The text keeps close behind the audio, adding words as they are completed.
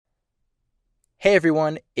Hey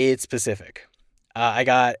everyone, it's Pacific. I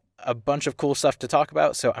got a bunch of cool stuff to talk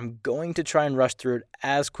about, so I'm going to try and rush through it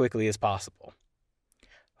as quickly as possible.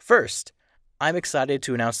 First, I'm excited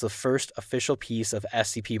to announce the first official piece of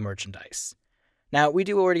SCP merchandise. Now, we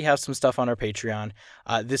do already have some stuff on our Patreon.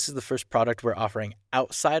 This is the first product we're offering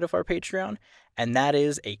outside of our Patreon, and that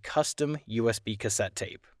is a custom USB cassette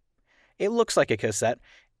tape. It looks like a cassette.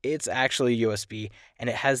 It's actually USB, and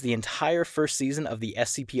it has the entire first season of the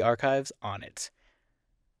SCP archives on it.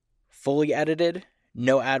 Fully edited,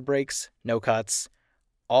 no ad breaks, no cuts,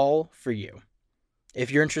 all for you. If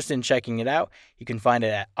you're interested in checking it out, you can find it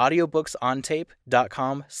at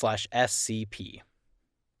audiobooksontape.com/SCP.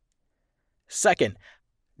 Second,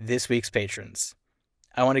 this week's patrons.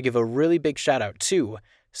 I want to give a really big shout out to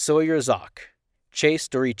Sawyer Zock, Chase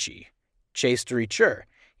Dorichi, Chase Doricher.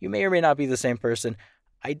 You may or may not be the same person.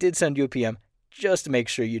 I did send you a PM just to make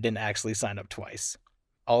sure you didn't actually sign up twice.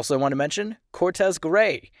 Also want to mention Cortez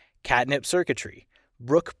Gray, Catnip Circuitry,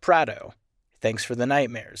 Brooke Prado, Thanks for the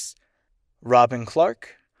Nightmares, Robin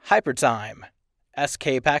Clark, Hypertime,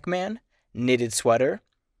 SK Pac-Man, Knitted Sweater,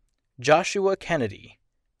 Joshua Kennedy,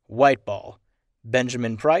 Whiteball,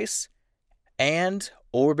 Benjamin Price, and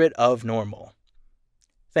Orbit of Normal.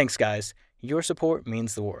 Thanks guys, your support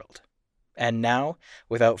means the world. And now,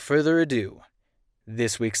 without further ado,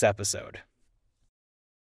 this week's episode.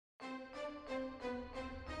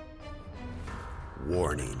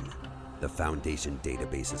 Warning. The Foundation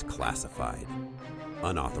database is classified.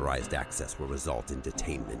 Unauthorized access will result in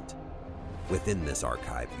detainment. Within this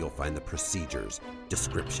archive, you'll find the procedures,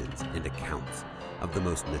 descriptions, and accounts of the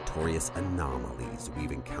most notorious anomalies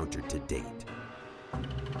we've encountered to date.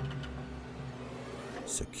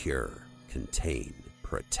 Secure, contain,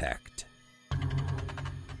 protect.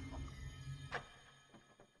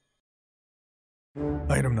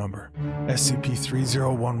 Item number,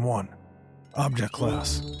 SCP-3011. Object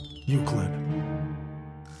Class, Euclid.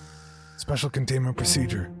 Special Containment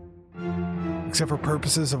Procedure. Except for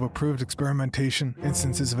purposes of approved experimentation,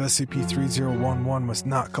 instances of SCP-3011 must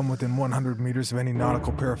not come within 100 meters of any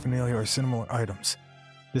nautical paraphernalia or similar items.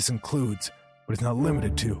 This includes, but is not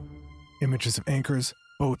limited to, images of anchors,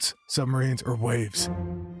 boats, submarines, or waves.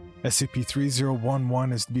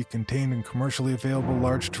 SCP-3011 is to be contained in commercially available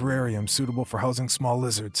large terrariums suitable for housing small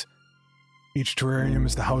lizards. Each terrarium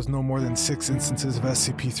is to house no more than 6 instances of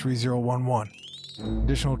SCP-3011.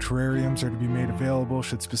 Additional terrariums are to be made available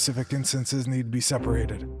should specific instances need to be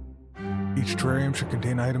separated. Each terrarium should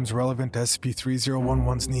contain items relevant to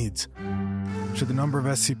SCP-3011's needs. Should the number of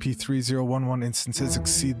SCP-3011 instances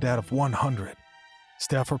exceed that of 100,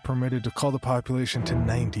 staff are permitted to call the population to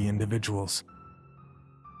 90 individuals.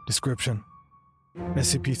 Description: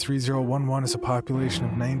 SCP-3011 is a population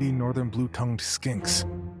of 90 northern blue-tongued skinks.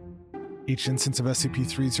 Each instance of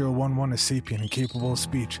SCP-3011 is sapient and capable of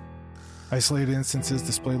speech. Isolated instances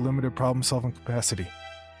display limited problem-solving capacity.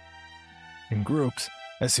 In groups,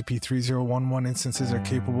 SCP-3011 instances are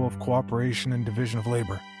capable of cooperation and division of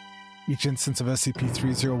labor. Each instance of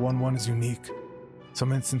SCP-3011 is unique.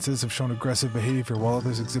 Some instances have shown aggressive behavior while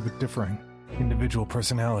others exhibit differing, individual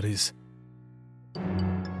personalities.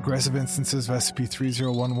 Aggressive instances of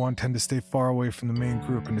SCP-3011 tend to stay far away from the main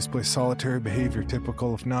group and display solitary behavior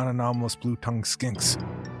typical of non-anomalous blue-tongued skinks.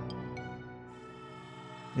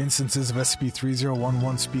 Instances of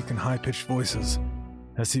SCP-3011 speak in high-pitched voices.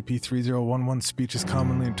 SCP-3011's speech is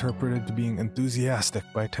commonly interpreted to being enthusiastic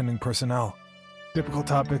by attending personnel. Typical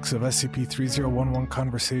topics of SCP-3011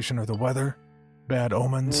 conversation are the weather, bad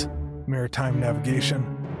omens, maritime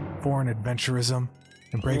navigation, foreign adventurism,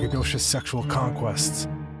 and braggadocious sexual conquests.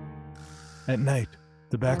 At night,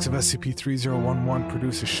 the backs of SCP-3011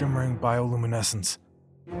 produce a shimmering bioluminescence.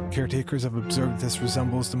 Caretakers have observed this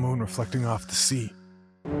resembles the moon reflecting off the sea.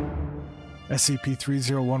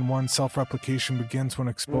 SCP-3011 self-replication begins when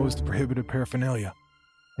exposed to prohibited paraphernalia.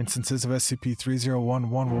 Instances of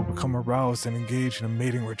SCP-3011 will become aroused and engage in a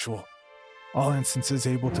mating ritual. All instances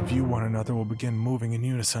able to view one another will begin moving in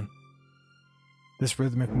unison. This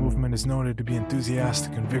rhythmic movement is noted to be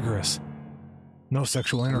enthusiastic and vigorous. No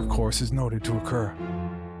sexual intercourse is noted to occur.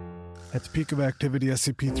 At the peak of activity,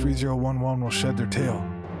 SCP-3011 will shed their tail,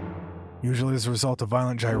 usually as a result of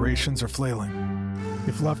violent gyrations or flailing.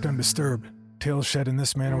 If left undisturbed, tails shed in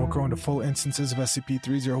this manner will grow into full instances of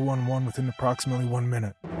SCP-3011 within approximately 1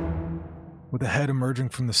 minute, with the head emerging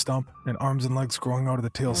from the stump and arms and legs growing out of the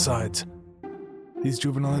tail sides. These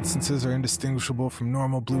juvenile instances are indistinguishable from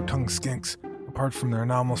normal blue-tongued skinks, apart from their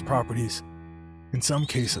anomalous properties. In some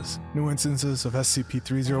cases, new instances of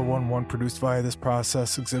SCP-3011 produced via this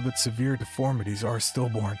process exhibit severe deformities or are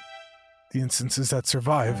stillborn. The instances that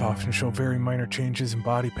survive often show very minor changes in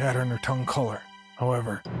body pattern or tongue color.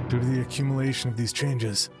 However, due to the accumulation of these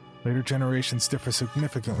changes, later generations differ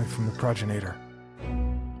significantly from the progenitor.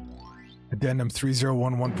 Addendum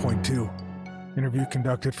 3011.2. Interview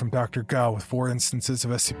conducted from Dr. Gao with 4 instances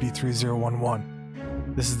of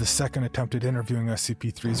SCP-3011. This is the second attempted interviewing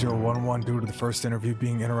SCP-3011 due to the first interview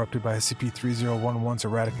being interrupted by SCP-3011's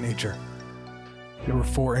erratic nature. There were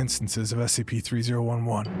 4 instances of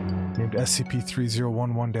SCP-3011, named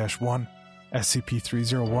SCP-3011-1,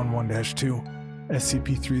 SCP-3011-2,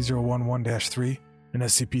 SCP-3011-3, and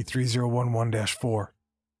SCP-3011-4.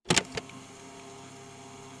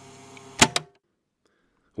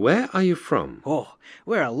 Where are you from? Oh,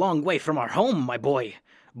 we're a long way from our home, my boy.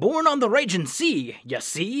 Born on the raging sea, you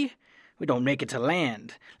see? We don't make it to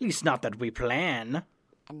land, at least not that we plan.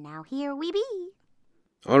 And now here we be.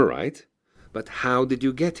 All right, but how did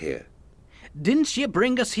you get here? Didn't you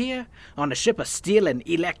bring us here on a ship of steel and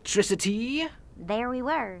electricity? There we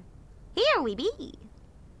were. Here we be.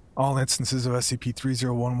 All instances of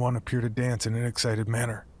SCP-3011 appear to dance in an excited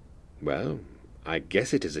manner. Well, I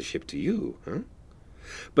guess it is a ship to you, huh?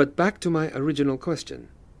 But back to my original question.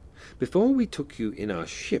 Before we took you in our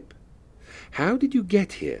ship, how did you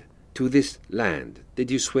get here, to this land?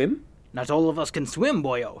 Did you swim? Not all of us can swim,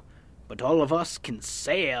 boyo, but all of us can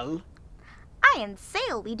sail. Aye, and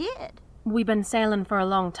sail we did. We been sailing for a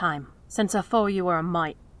long time, since afore you were a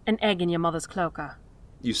mite, an egg in your mother's cloaker.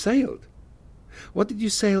 You sailed? What did you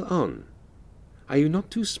sail on? Are you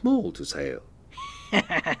not too small to sail?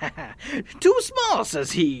 Too small,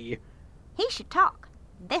 says he. He should talk.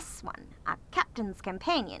 This one, a captain's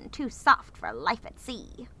companion, too soft for life at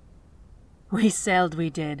sea. We sailed,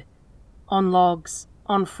 we did. On logs,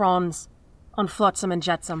 on fronds, on flotsam and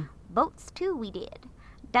jetsam. Boats, too, we did.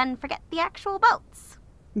 Done forget the actual boats.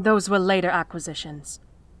 Those were later acquisitions.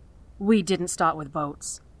 We didn't start with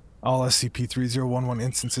boats. All SCP-3011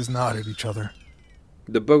 instances nod at each other.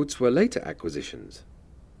 The boats were later acquisitions.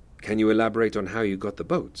 Can you elaborate on how you got the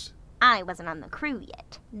boats? I wasn't on the crew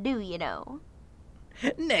yet, do you know?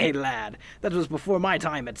 Nay, lad, that was before my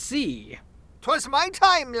time at sea. 'Twas my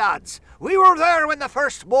time, lads. We were there when the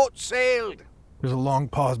first boat sailed. There's a long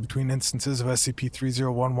pause between instances of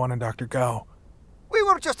SCP-3011 and Dr. Gao. We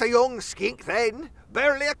were just a young skink then,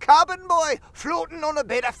 barely a cabin boy, floating on a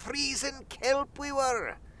bed of freezing kelp we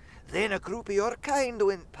were. Then a group of your kind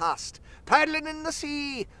went past, paddling in the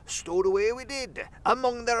sea, stowed away we did,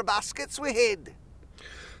 among their baskets we hid.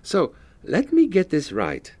 So, let me get this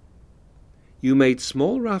right. You made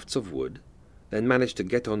small rafts of wood, then managed to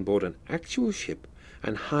get on board an actual ship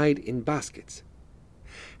and hide in baskets.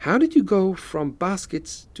 How did you go from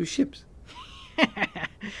baskets to ships?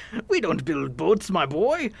 We don't build boats, my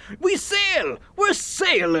boy. We sail. We're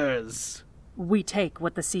sailors. We take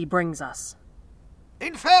what the sea brings us.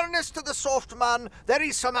 In fairness to the soft man, there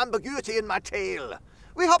is some ambiguity in my tale.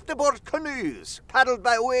 We hopped aboard canoes, paddled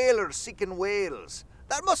by whalers seeking whales.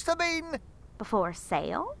 That must have been... Before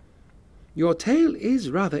sail? Your tale is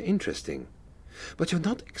rather interesting, but you're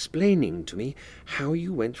not explaining to me how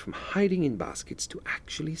you went from hiding in baskets to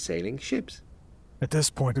actually sailing ships. At this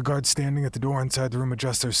point, a guard standing at the door inside the room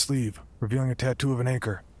adjusts their sleeve, revealing a tattoo of an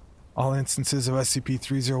anchor. All instances of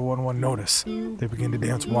SCP-3011 notice. They begin to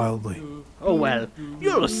dance wildly. Oh well,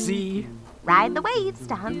 you'll see. Ride the waves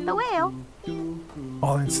to hunt the whale.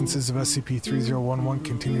 All instances of SCP-3011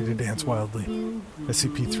 continue to dance wildly.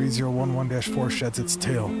 SCP-3011-4 sheds its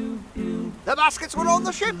tail. The baskets were on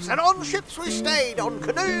the ships, and on ships we stayed, on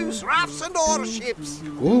canoes, rafts, and ore ships.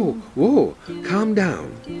 Whoa, calm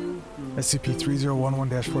down.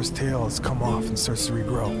 SCP-3011-4's tail has come off and starts to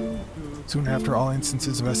regrow. Soon after, all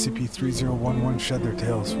instances of SCP-3011 shed their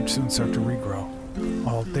tails, which soon start to regrow.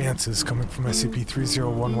 All dances coming from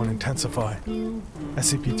SCP-3011 intensify.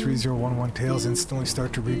 SCP-3011 tails instantly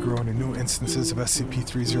start to regrow into new instances of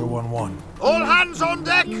SCP-3011. All hands on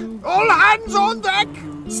deck! All hands on deck!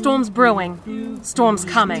 Storm's brewing. Storm's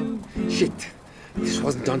coming. Shit, this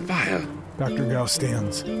wasn't on fire. Dr. Gao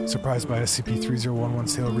stands, surprised by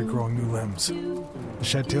SCP-3011's tail regrowing new limbs. The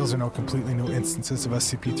shed tails are now completely new instances of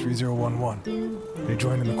SCP-3011. They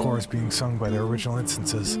join in the chorus being sung by their original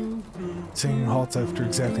instances. Singing halts after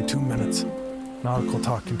exactly 2 minutes. Nautical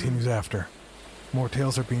talk continues after. More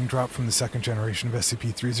tails are being dropped from the second generation of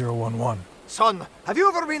SCP-3011. Son, have you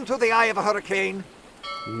ever been to the eye of a hurricane?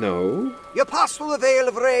 No. You pass through the veil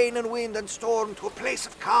of rain and wind and storm to a place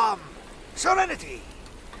of calm, serenity,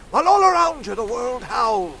 while all around you the world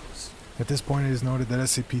howls. At this point, it is noted that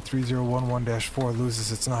SCP-3011-4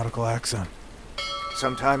 loses its nautical accent.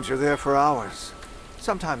 Sometimes you're there for hours,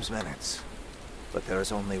 sometimes minutes, but there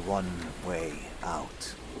is only one way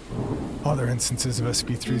out. Other instances of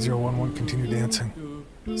SCP-3011 continue dancing.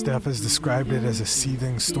 Staff has described it as a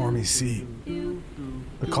seething, stormy sea.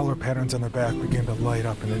 The color patterns on their back begin to light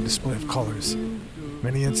up in a display of colors.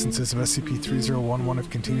 Many instances of SCP-3011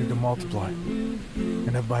 have continued to multiply,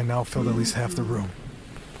 and have by now filled at least half the room.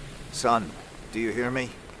 Son, do you hear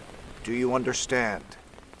me? Do you understand?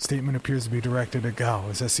 Statement appears to be directed at Gao,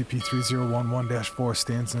 as SCP-3011-4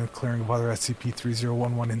 stands in a clearing of other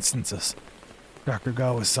SCP-3011 instances. Dr.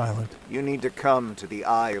 Gao is silent. You need to come to the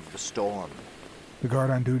eye of the storm. The guard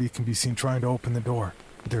on duty can be seen trying to open the door,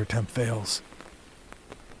 but their attempt fails.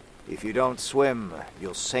 If you don't swim,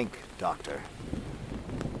 you'll sink, Doctor.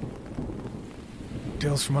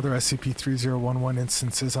 Tales from other SCP-3011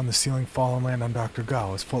 instances on the ceiling fall and land on Dr.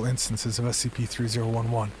 Gao as full instances of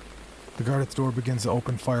SCP-3011. The guard at the door begins to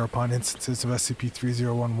open fire upon instances of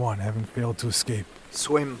SCP-3011 having failed to escape.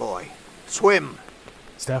 Swim, boy. Swim!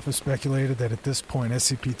 Staff have speculated that at this point,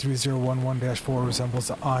 SCP-3011-4 resembles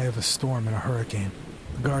the eye of a storm in a hurricane.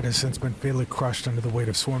 The guard has since been fatally crushed under the weight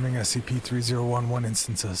of swarming SCP-3011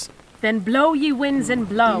 instances. Then blow ye winds and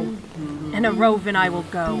blow, and a roving I will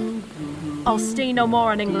go. I'll stay no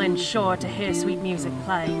more on England's shore to hear sweet music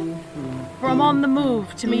play. For I'm on the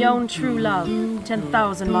move to me own true love,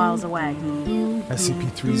 10,000 miles away.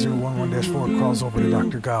 SCP-3011-4 crawls over to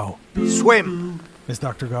Dr. Gao. Swim! As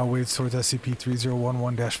Dr. Gao waves towards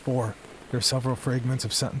SCP-3011-4, there are several fragments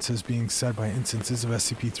of sentences being said by instances of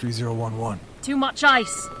SCP-3011. Too much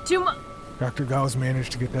ice! Too much... Dr. Gao has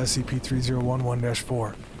managed to get to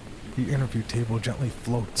SCP-3011-4. The interview table gently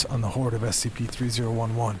floats on the hoard of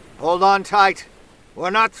SCP-3011. Hold on tight.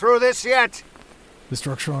 We're not through this yet. The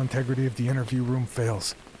structural integrity of the interview room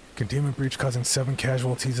fails. Containment breach causing 7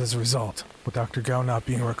 casualties as a result, with Dr. Gao not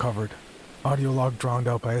being recovered. Audio log drowned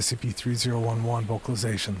out by SCP-3011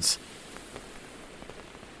 vocalizations.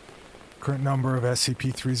 Current number of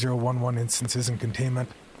SCP-3011 instances in containment,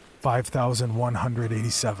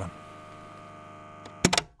 5,187.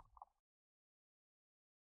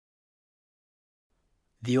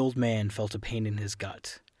 The old man felt a pain in his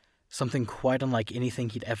gut, something quite unlike anything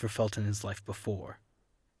he'd ever felt in his life before.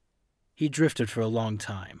 He drifted for a long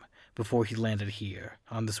time before he landed here,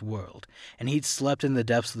 on this world, and he'd slept in the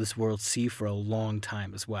depths of this world's sea for a long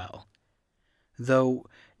time as well. Though,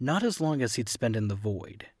 not as long as he'd spent in the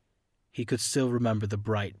void. He could still remember the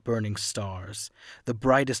bright, burning stars, the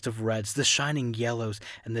brightest of reds, the shining yellows,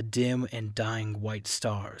 and the dim and dying white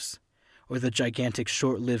stars, or the gigantic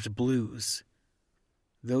short-lived blues.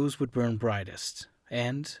 Those would burn brightest,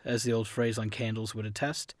 and, as the old phrase on candles would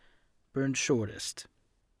attest, burned shortest.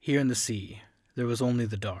 Here in the sea, there was only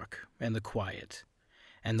the dark and the quiet,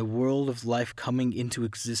 and the world of life coming into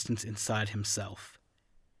existence inside himself.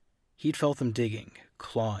 He'd felt them digging,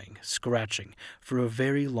 clawing, scratching, for a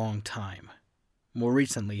very long time. More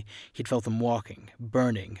recently, he'd felt them walking,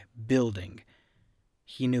 burning, building.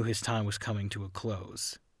 He knew his time was coming to a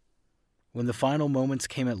close. When the final moments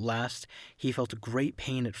came at last, he felt a great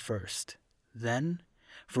pain at first. Then,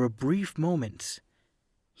 for a brief moment,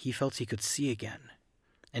 he felt he could see again.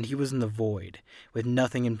 And he was in the void, with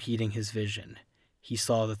nothing impeding his vision. He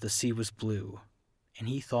saw that the sea was blue, and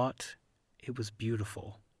he thought it was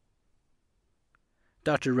beautiful.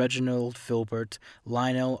 Dr. Reginald Filbert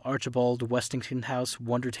Lionel Archibald Westinghouse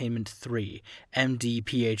Wondertainment 3, M.D.,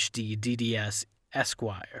 Ph.D., D.D.S.,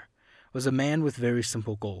 Esquire, was a man with very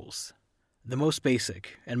simple goals. The most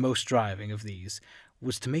basic and most driving of these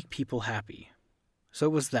was to make people happy. So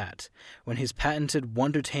it was that, when his patented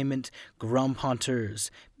Wondertainment Grumponteurs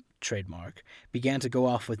trademark began to go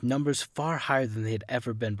off with numbers far higher than they had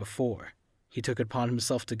ever been before, he took it upon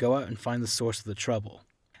himself to go out and find the source of the trouble.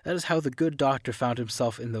 That is how the good doctor found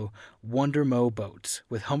himself in the Wonder Mo boat,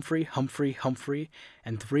 with Humphrey,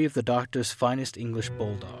 and 3 of the doctor's finest English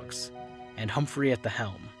bulldogs, and Humphrey at the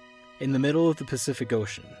helm. In the middle of the Pacific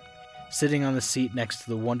Ocean, sitting on the seat next to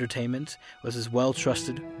the Wondertainment, was his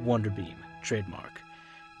well-trusted Wonderbeam trademark,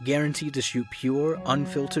 guaranteed to shoot pure,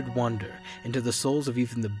 unfiltered wonder into the souls of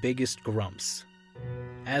even the biggest grumps.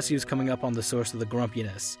 As he was coming up on the source of the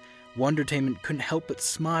grumpiness, Wondertainment couldn't help but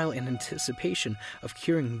smile in anticipation of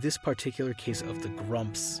curing this particular case of the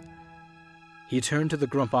grumps. He turned to the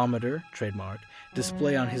grumpometer, trademark,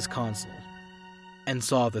 display on his console, and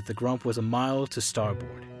saw that the grump was a mile to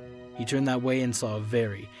starboard. He turned that way and saw a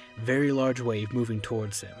very, very large wave moving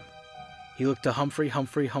towards him. He looked to Humphrey,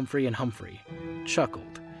 and Humphrey,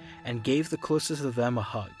 chuckled, and gave the closest of them a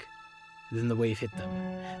hug. Then the wave hit them.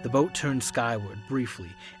 The boat turned skyward briefly,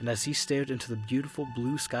 and as he stared into the beautiful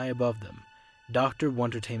blue sky above them, Dr.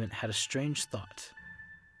 Wondertainment had a strange thought.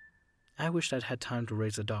 I wished I'd had time to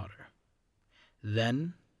raise a daughter.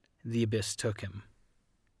 Then the abyss took him.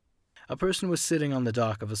 A person was sitting on the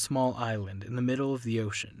dock of a small island in the middle of the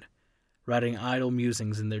ocean, writing idle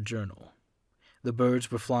musings in their journal. The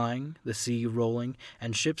birds were flying, the sea rolling,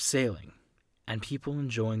 and ships sailing, and people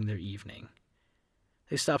enjoying their evening.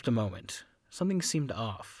 They stopped a moment. Something seemed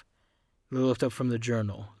off. They looked up from the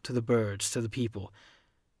journal, to the birds, to the people,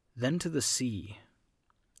 then to the sea.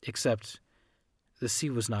 Except the sea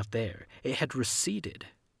was not there. It had receded.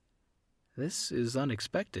 This is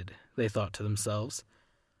unexpected, they thought to themselves.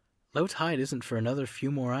 Low tide isn't for another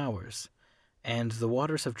few more hours, and the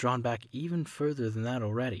waters have drawn back even further than that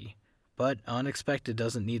already. But unexpected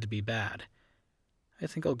doesn't need to be bad. I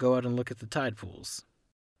think I'll go out and look at the tide pools.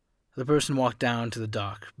 The person walked down to the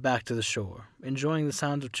dock, back to the shore, enjoying the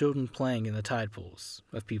sound of children playing in the tide pools,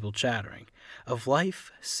 of people chattering, of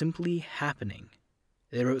life simply happening.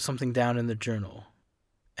 They wrote something down in their journal,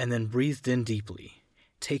 and then breathed in deeply,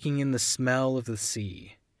 taking in the smell of the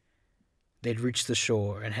sea. They'd reached the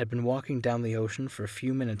shore and had been walking down the ocean for a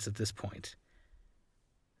few minutes at this point.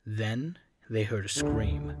 Then they heard a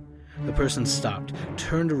scream. The person stopped,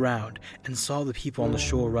 turned around, and saw the people on the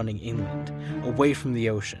shore running inland, away from the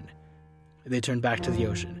ocean. They turned back to the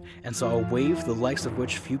ocean and saw a wave the likes of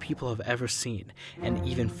which few people have ever seen, and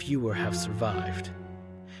even fewer have survived.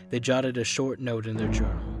 They jotted a short note in their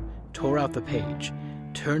journal, tore out the page,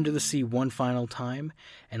 turned to the sea one final time,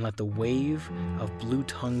 and let the wave of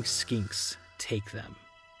blue-tongued skinks take them.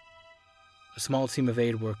 A small team of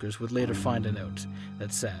aid workers would later find a note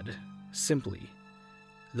that said, simply,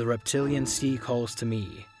 "The reptilian sea calls to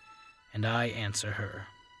me, and I answer her."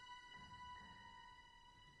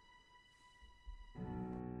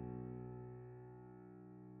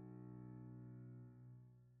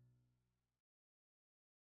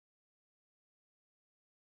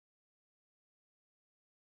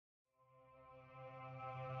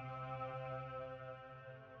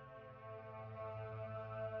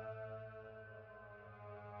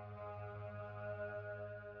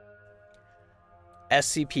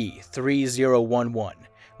 SCP-3011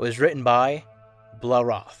 was written by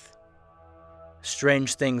Blaroth.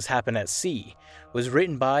 Strange Things Happen at Sea was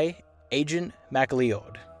written by Agent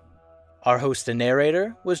MacLeod. Our host and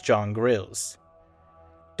narrator was John Grills.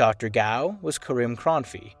 Dr. Gao was Karim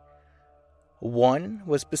Kronfi. 1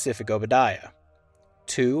 was Pacific Obadiah.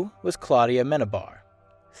 2 was Claudia Menabar.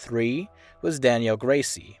 3 was Danielle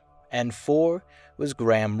Gracie. And 4 was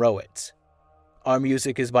Graham Rowett. Our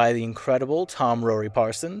music is by the incredible Tom Rory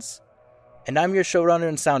Parsons. And I'm your showrunner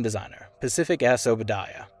and sound designer, Pacific S.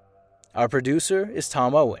 Obadiah. Our producer is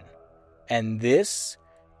Tom Owen. And this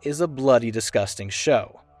is a bloody disgusting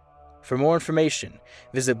show. For more information,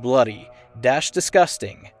 visit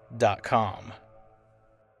bloody-disgusting.com.